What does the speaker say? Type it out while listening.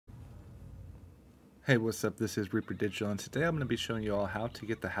Hey, what's up? This is ReaperDigital, and today I'm going to be showing you all how to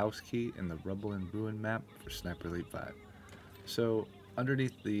get the house key in the Rubble and Ruin map for Sniper Elite 5. So,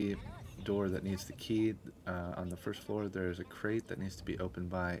 underneath the door that needs the key on the first floor, there's a crate that needs to be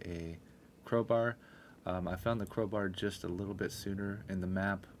opened by a crowbar. I found the crowbar just a little bit sooner in the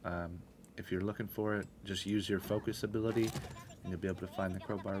map. If you're looking for it, just use your focus ability, and you'll be able to find the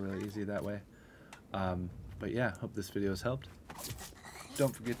crowbar really easy that way. But yeah, hope this video has helped.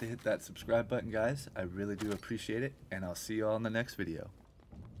 Don't forget to hit that subscribe button, guys. I really do appreciate it, and I'll see you all in the next video.